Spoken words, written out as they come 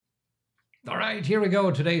All right, here we go.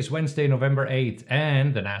 Today's Wednesday, November 8th,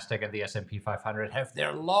 and the Nasdaq and the S&P 500 have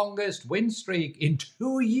their longest win streak in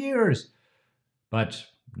 2 years. But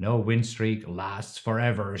no win streak lasts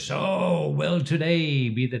forever. So, will today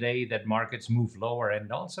be the day that markets move lower?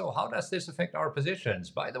 And also, how does this affect our positions?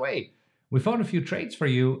 By the way, we found a few trades for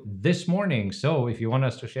you this morning. So, if you want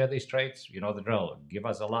us to share these trades, you know the drill. Give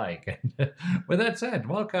us a like. And with that said,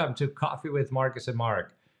 welcome to Coffee with Marcus and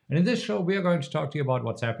Mark. And in this show, we are going to talk to you about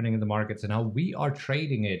what's happening in the markets and how we are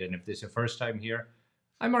trading it. And if this is your first time here,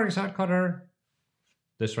 I'm Marcus Hartkotter.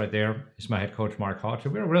 This right there is my head coach, Mark Hodge.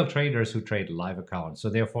 We're real traders who trade live accounts. So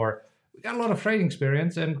therefore, we got a lot of trading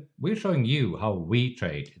experience and we're showing you how we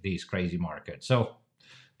trade these crazy markets. So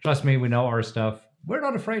trust me, we know our stuff. We're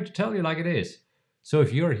not afraid to tell you like it is. So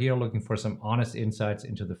if you're here looking for some honest insights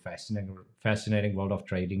into the fascinating world of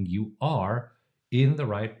trading, you are in the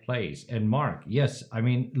right place. And Mark, yes, I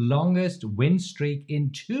mean, longest win streak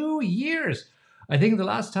in 2 years. I think the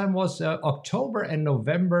last time was October and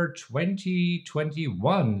November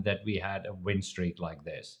 2021 that we had a win streak like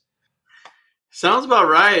this. Sounds about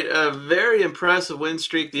right. A very impressive win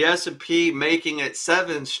streak. The S&P making it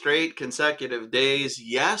 7 straight consecutive days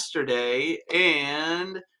yesterday,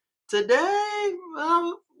 and today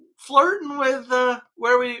flirting with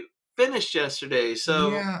where we finished yesterday.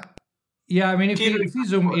 So Yeah, yeah. I mean, if we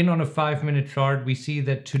zoom in on a 5 minute chart, we see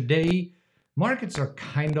that today markets are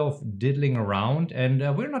kind of diddling around, and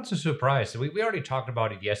we're not so surprised. We already talked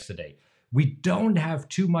about it yesterday. We don't have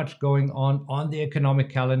too much going on the economic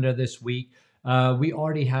calendar this week. We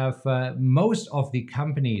already have most of the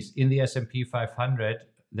companies in the S&P 500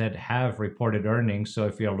 that have reported earnings. So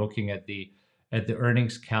if you're looking at the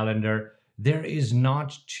earnings calendar, there is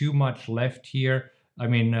not too much left here. I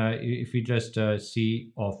mean, if you just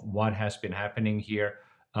see of what has been happening here,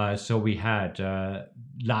 so we had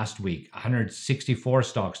last week 164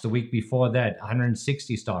 stocks, the week before that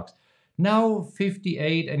 160 stocks, now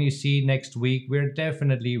 58, and you see next week we're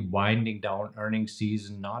definitely winding down earnings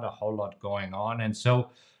season, not a whole lot going on, and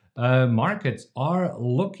so markets are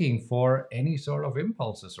looking for any sort of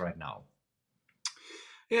impulses right now.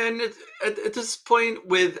 and at this point,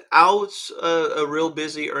 without a real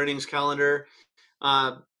busy earnings calendar,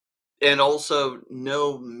 uh, and also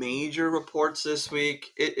no major reports this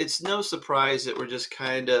week, it's no surprise that we're just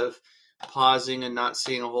kind of pausing and not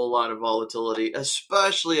seeing a whole lot of volatility,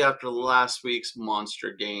 especially after last week's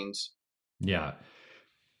monster gains. Yeah.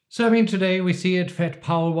 So, I mean, today we see it. Fed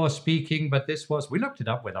Powell was speaking, but we looked it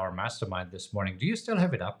up with our mastermind this morning. Do you still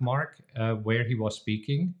have it up, Mark, where he was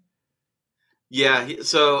speaking? Yeah,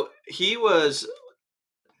 so he was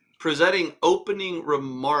presenting opening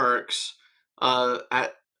remarks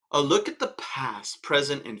at a look at the past,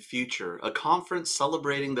 present, and future, a conference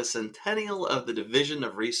celebrating the centennial of the Division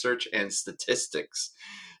of Research and Statistics.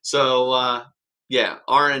 So, yeah,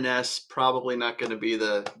 RNS probably not going to be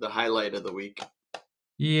the highlight of the week.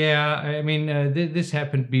 Yeah, I mean, this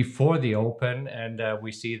happened before the open, and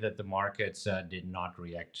we see that the markets did not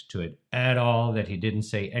react to it at all, that he didn't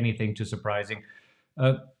say anything too surprising.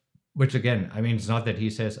 Uh, which, again, I mean, it's not that he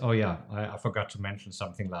says, oh, yeah, I forgot to mention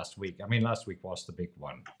something last week. I mean, last week was the big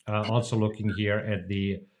one. Also, looking here at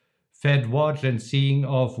the Fed Watch and seeing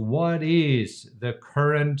of what is the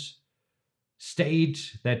current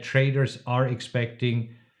state that traders are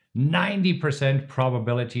expecting. 90%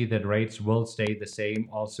 probability that rates will stay the same.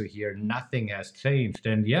 Also, here, nothing has changed.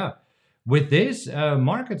 And yeah, with this,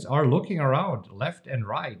 markets are looking around left and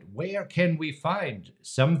right. Where can we find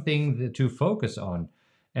something to focus on?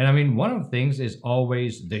 And I mean, one of the things is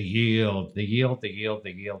always the yield, the yield, the yield,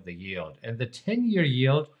 the yield, the yield. And the 10-year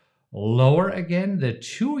yield lower again, the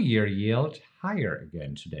 2-year yield higher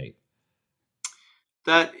again today.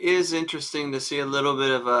 That is interesting to see a little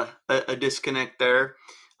bit of a disconnect there.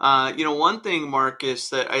 One thing, Marcus,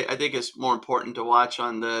 that I think is more important to watch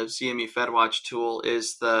on the CME FedWatch tool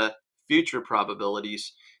is the future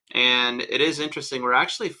probabilities. And it is interesting. We're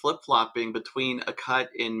actually flip-flopping between a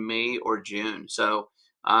cut in May or June. So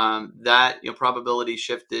that probability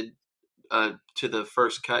shifted to the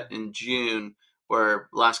first cut in June, where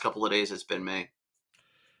last couple of days it's been May.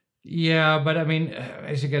 Yeah, but I mean,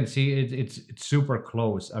 as you can see, it's super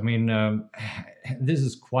close. I mean, this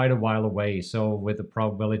is quite a while away. So with the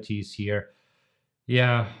probabilities here,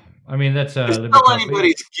 yeah, I mean that's a It's little bit still tough.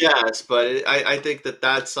 anybody's guess, but I think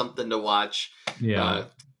that's something to watch Yeah,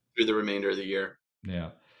 through the remainder of the year.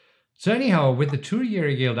 yeah. So anyhow, with the 2-year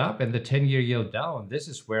yield up and the 10-year yield down, this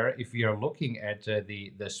is where if we are looking at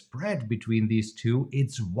the spread between these two,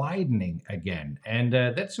 it's widening again, and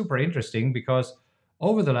that's super interesting because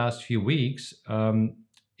over the last few weeks,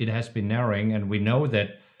 it has been narrowing, and we know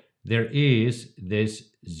that there is this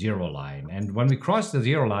zero line. And when we cross the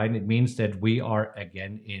zero line, it means that we are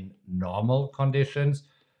again in normal conditions,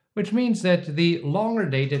 which means that the longer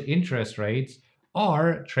dated interest rates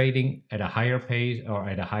are trading at a higher pace or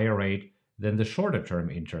at a higher rate than the shorter term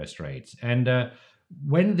interest rates. And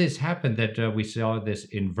when this happened, that we saw this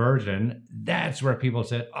inversion, that's where people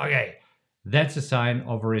said, okay, that's a sign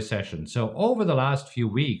of a recession. So over the last few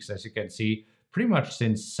weeks, as you can see, pretty much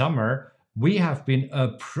since summer, we have been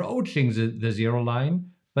approaching the zero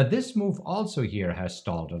line, but this move also here has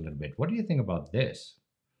stalled a little bit. What do you think about this?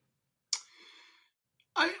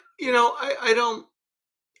 I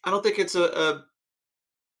don't think it's a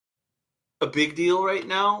big deal right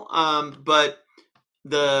now. But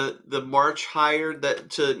the march higher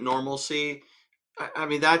that to normalcy, I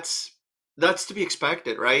mean that's to be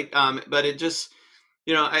expected, right? But it just,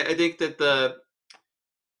 I think that the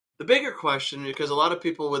bigger question, because a lot of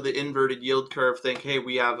people with the inverted yield curve think, hey,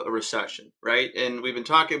 we have a recession, right? And we've been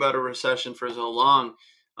talking about a recession for so long.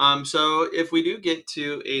 So if we do get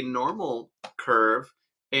to a normal curve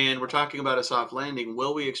and we're talking about a soft landing,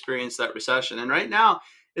 will we experience that recession? And right now,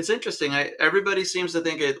 it's interesting. Everybody seems to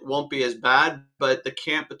think it won't be as bad, but the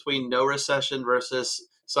camp between no recession versus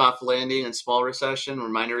soft landing and small recession or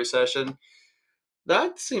minor recession,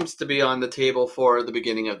 that seems to be on the table for the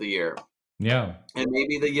beginning of the year. Yeah. And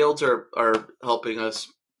maybe the yields are helping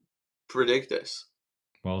us predict this.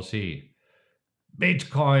 We'll see.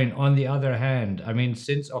 Bitcoin, on the other hand, I mean,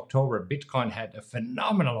 since October, Bitcoin had a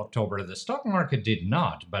phenomenal October. The stock market did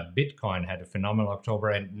not, but Bitcoin had a phenomenal October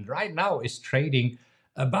and right now is trading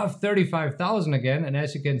above 35,000 again. And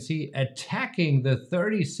as you can see, attacking the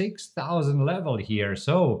 36,000 level here.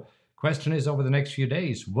 So, question is over the next few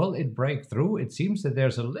days, will it break through? It seems that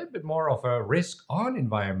there's a little bit more of a risk on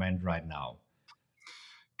environment right now.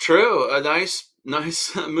 True. A nice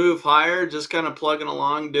move higher, just kind of plugging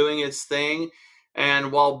along, doing its thing.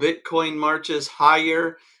 And while Bitcoin marches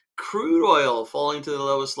higher, crude oil falling to the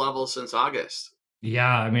lowest level since August.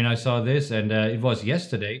 Yeah, I mean, I saw this, and it was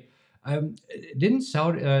yesterday. Um, didn't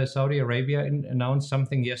Saudi Arabia announce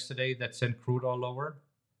something yesterday that sent crude oil lower?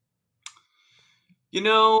 You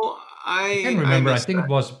know, I can't I remember. I missed think it that.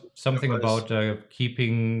 was It something was. about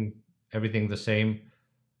keeping everything the same.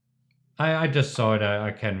 I just saw it.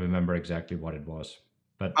 I can't remember exactly what it was,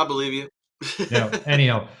 but I believe you. yeah.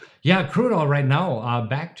 Anyhow, yeah, crude oil right now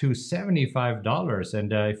back to $75,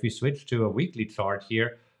 and if we switch to a weekly chart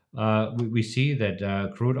here, we see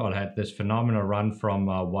that crude oil had this phenomenal run from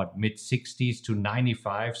what mid 60s to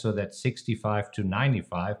 95, so that's 65 to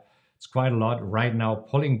 95. It's quite a lot right now,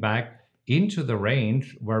 pulling back into the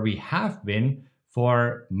range where we have been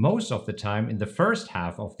for most of the time in the first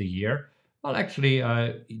half of the year. Well, actually,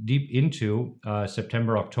 deep into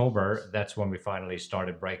September, October, that's when we finally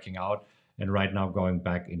started breaking out and right now going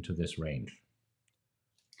back into this range.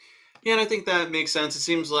 Yeah, and I think that makes sense. It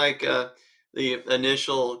seems like the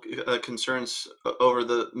initial concerns over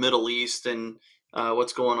the Middle East and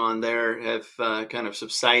what's going on there have kind of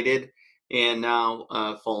subsided and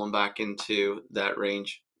now fallen back into that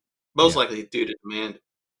range, most Yeah. likely due to demand.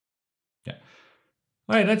 Yeah.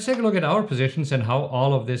 All right, let's take a look at our positions and how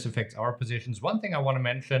all of this affects our positions. One thing I want to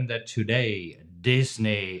mention that today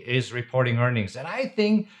Disney is reporting earnings, and I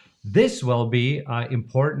think this will be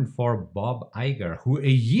important for Bob Iger, who a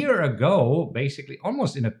year ago, basically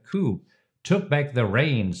almost in a coup, took back the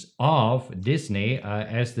reins of Disney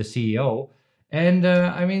as the CEO. And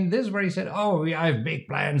I mean, this is where he said, "Oh, I have big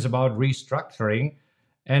plans about restructuring."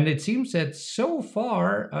 And it seems that so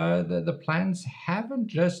far, the plans haven't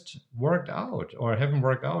just worked out or haven't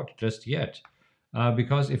worked out just yet.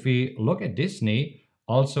 Because if we look at Disney,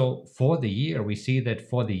 also for the year, we see that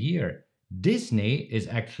for the year, Disney is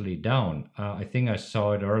actually down. I think I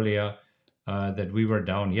saw it earlier that we were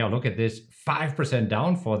down. Yeah, look at this, 5%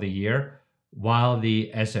 down for the year, while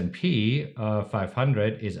the S&P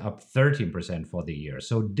 500 is up 13% for the year.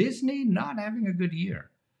 So Disney not having a good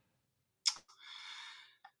year.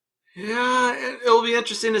 Yeah, it'll be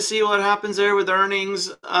interesting to see what happens there with earnings.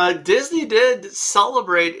 Disney did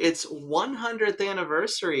celebrate its 100th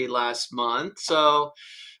anniversary last month, so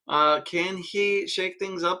can he shake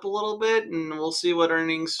things up a little bit? And we'll see what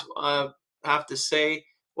earnings have to say.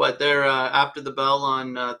 What they're after the bell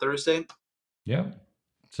on Thursday. Yeah.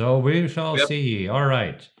 So we shall Yep. see. All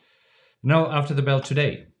right. No, after the bell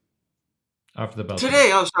today. After the bell today.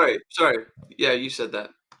 Today. Oh, sorry. Yeah, you said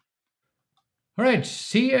that. All right.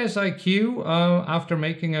 CSIQ, after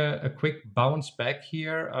making a quick bounce back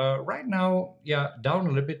here, right now, yeah, down a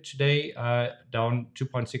little bit today, down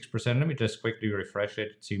 2.6%. Let me just quickly refresh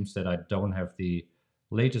it. It seems that I don't have the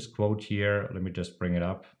latest quote here. Let me just bring it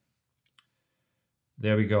up.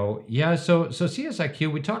 There we go. Yeah, so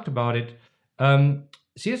CSIQ, we talked about it. Um,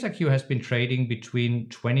 CSIQ has been trading between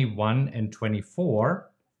 21 and 24,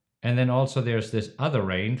 and then also there's this other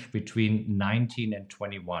range between 19 and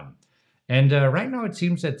 21. And right now it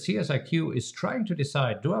seems that CSIQ is trying to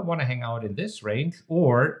decide, do I want to hang out in this range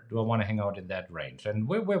or do I want to hang out in that range? And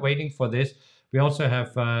we're waiting for this. We also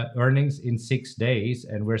have earnings in 6 days,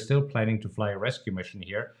 and we're still planning to fly a rescue mission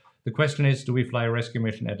here. The question is, do we fly a rescue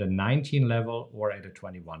mission at a 19 level or at a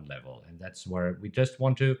 21 level? And that's where we just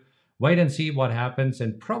want to wait and see what happens,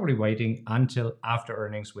 and probably waiting until after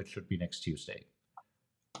earnings, which should be next Tuesday.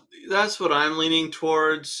 That's what I'm leaning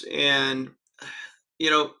towards. And,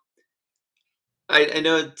 you know, I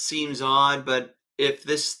know it seems odd, but if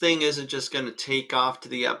this thing isn't just going to take off to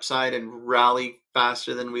the upside and rally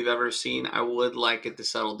faster than we've ever seen, I would like it to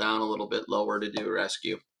settle down a little bit lower to do a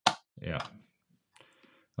rescue. Yeah.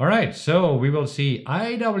 All right, so we will see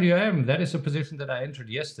IWM. That is a position that I entered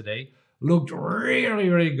yesterday. Looked really,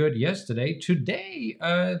 really good yesterday. Today,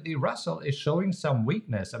 the Russell is showing some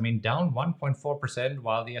weakness. I mean, down 1.4%,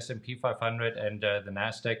 while the S&P 500 and the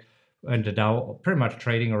Nasdaq and the Dow pretty much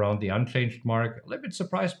trading around the unchanged mark. A little bit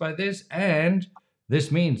surprised by this, and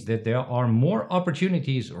this means that there are more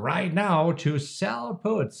opportunities right now to sell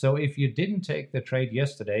puts. So if you didn't take the trade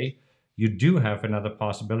yesterday, you do have another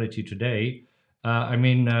possibility today.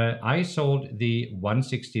 I sold the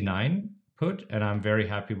 169 put, and I'm very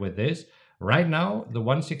happy with this. Right now, the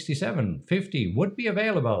 167.50 would be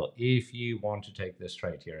available if you want to take this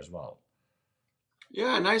trade here as well.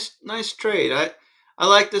 Yeah, nice trade. I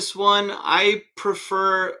like this one. I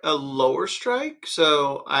prefer a lower strike,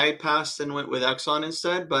 so I passed and went with Exxon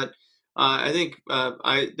instead. But I think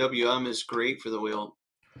IWM is great for the wheel.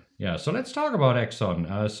 Yeah, so let's talk about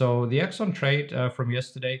Exxon. So the Exxon trade from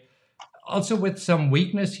yesterday, also with some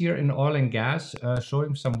weakness here in oil and gas,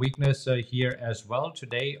 showing some weakness here as well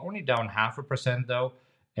today, only down 0.5% though.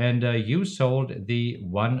 And you sold the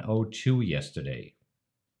 102 yesterday.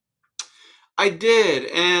 I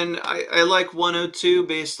did, and I like 102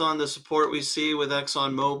 based on the support we see with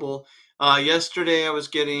ExxonMobil. Yesterday I was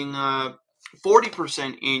getting 40%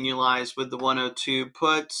 annualized with the 102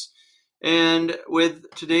 puts. And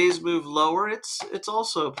with today's move lower, it's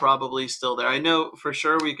also probably still there. I know for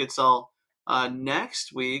sure we could sell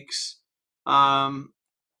next week's, but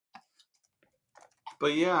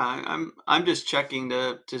yeah, I'm just checking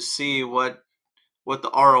to see what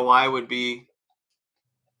the ROI would be.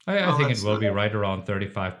 I think it will be right around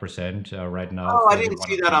 35% right now. Oh, I For the didn't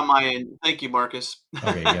see that 102. on my end. Thank you, Marcus.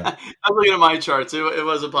 Okay, yeah. I'm looking at my charts. It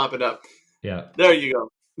wasn't popping up. Yeah. There you go.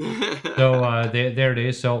 So there it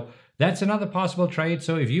is. So that's another possible trade.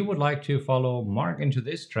 So if you would like to follow Mark into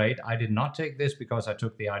this trade, I did not take this because I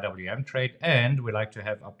took the IWM trade, and we like to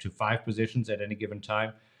have up to 5 positions at any given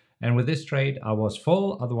time. And with this trade, I was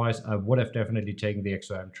full. Otherwise, I would have definitely taken the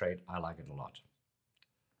XOM trade. I like it a lot.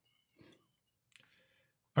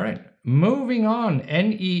 All right, moving on,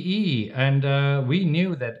 NEE. And we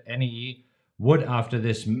knew that NEE would, after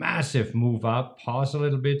this massive move up, pause a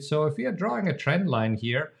little bit. So if we are drawing a trend line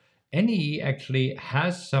here, NEE actually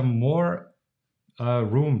has some more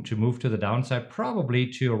room to move to the downside, probably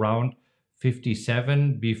to around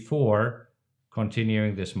 57 before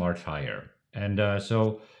continuing this march higher. And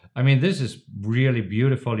this is really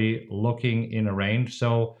beautifully looking in a range.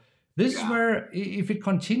 So this is where, if it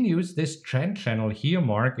continues this trend channel here,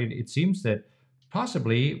 Mark, it seems that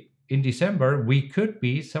possibly in December we could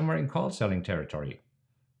be somewhere in call selling territory.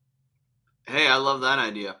 Hey, I love that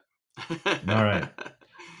idea. All right.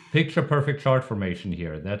 Picture perfect chart formation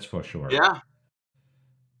here, that's for sure. Yeah.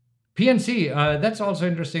 PNC, that's also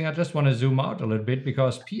interesting. I just want to zoom out a little bit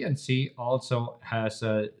because PNC also has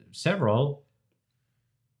several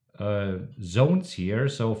zones here.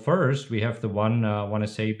 So first we have the one I want to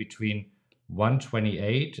say between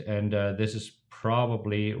 128 and this is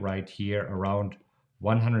probably right here around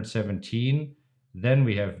 117. Then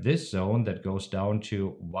we have this zone that goes down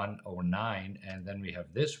to 109, and then we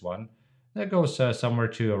have this one that goes somewhere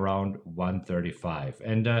to around 135.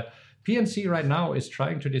 And PNC right now is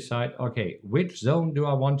trying to decide, okay, which zone do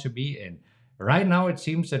I want to be in? Right now, it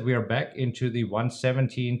seems that we are back into the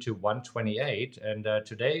 117 to 128, and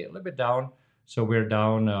today a little bit down. So we're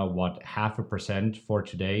down, 0.5% for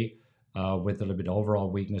today with a little bit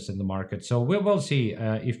overall weakness in the market. So we will see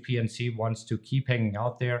if PNC wants to keep hanging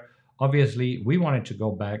out there. Obviously, we wanted to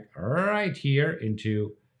go back right here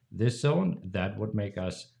into this zone. That would make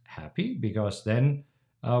us happy because then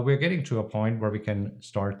we're getting to a point where we can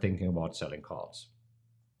start thinking about selling calls.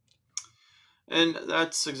 And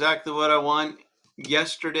that's exactly what I want.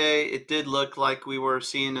 yesterday it did look like we were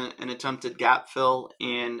seeing an attempted gap fill,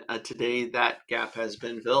 and today that gap has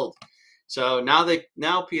been filled. So now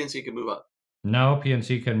PNC can move up. Now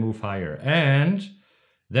PNC can move higher. And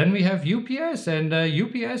then we have UPS, and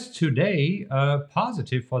UPS today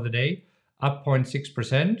positive for the day, up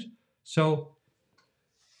 0.6%. So,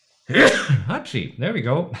 Hachi, there we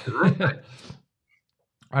go.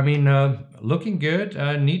 I mean, looking good.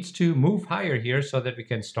 Needs to move higher here so that we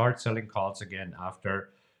can start selling calls again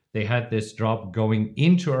after they had this drop going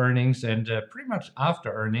into earnings, and pretty much after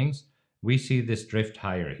earnings, we see this drift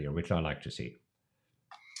higher here, which I like to see.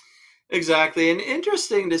 Exactly. And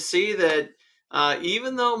interesting to see that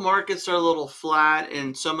even though markets are a little flat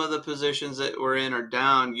and some of the positions that we're in are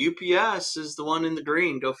down, UPS is the one in the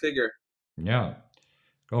green. Go figure. Yeah,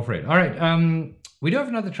 go for it. All right. We do have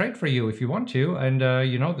another trade for you if you want to. And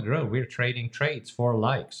you know the drill. We're trading trades for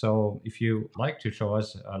like. So if you like to show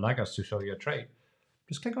us, like us to show you a trade,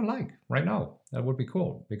 just click on like right now. That would be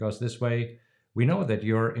cool, because this way we know that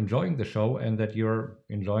you're enjoying the show and that you're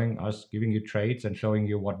enjoying us giving you trades and showing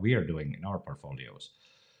you what we are doing in our portfolios.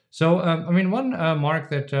 So, I mean, one mark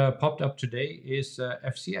that popped up today is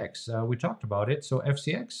FCX. We talked about it. So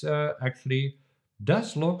FCX actually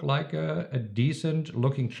does look like a decent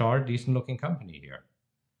looking chart, decent looking company here.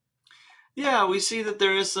 Yeah, we see that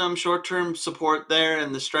there is some short-term support there,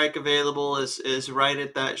 and the strike available is right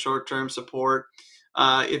at that short-term support.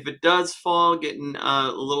 If it does fall, getting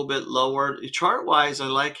a little bit lower, chart-wise, I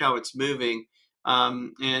like how it's moving,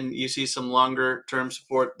 and you see some longer-term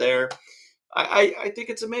support there. I think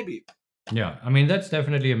it's a maybe. Yeah, I mean, that's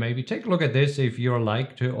definitely a maybe. Take a look at this if you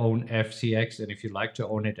like to own FCX and if you like to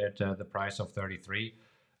own it at the price of 33.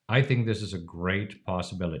 I think this is a great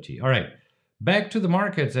possibility. All right, back to the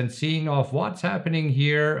markets and seeing off what's happening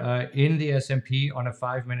here in the S&P on a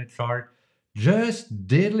 5-minute chart. Just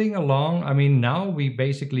diddling along. I mean, now we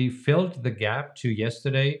basically filled the gap to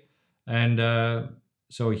yesterday. And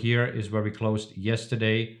so here is where we closed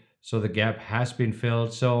yesterday. So the gap has been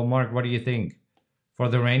filled. So Mark, what do you think? For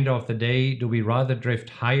the remainder of the day, do we rather drift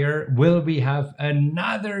higher? Will we have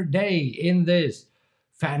another day in this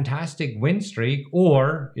fantastic win streak,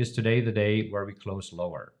 or is today the day where we close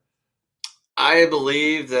lower? I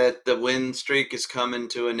believe that the win streak is coming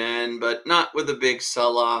to an end, but not with a big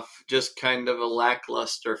sell-off, just kind of a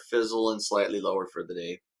lackluster fizzle and slightly lower for the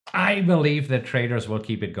day. I believe that traders will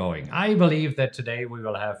keep it going. I believe that today we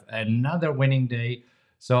will have another winning day.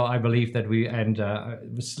 So I believe that we end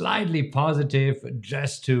slightly positive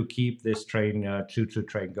just to keep this train, choo-choo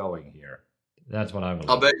train going here. That's what I believe.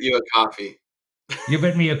 I'll bet you a coffee. You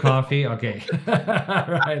bet me a coffee? Okay.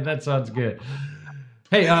 All right, that sounds good.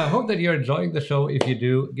 Hey, I hope that you're enjoying the show. If you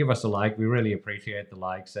do, give us a like. We really appreciate the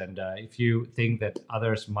likes. And if you think that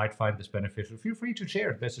others might find this beneficial, feel free to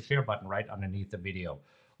share. There's a share button right underneath the video.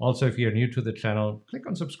 Also, if you're new to the channel, click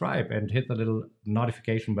on subscribe and hit the little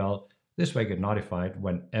notification bell. This way, get notified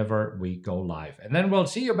whenever we go live. And then we'll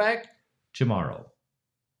see you back tomorrow.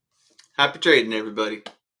 Happy trading, everybody.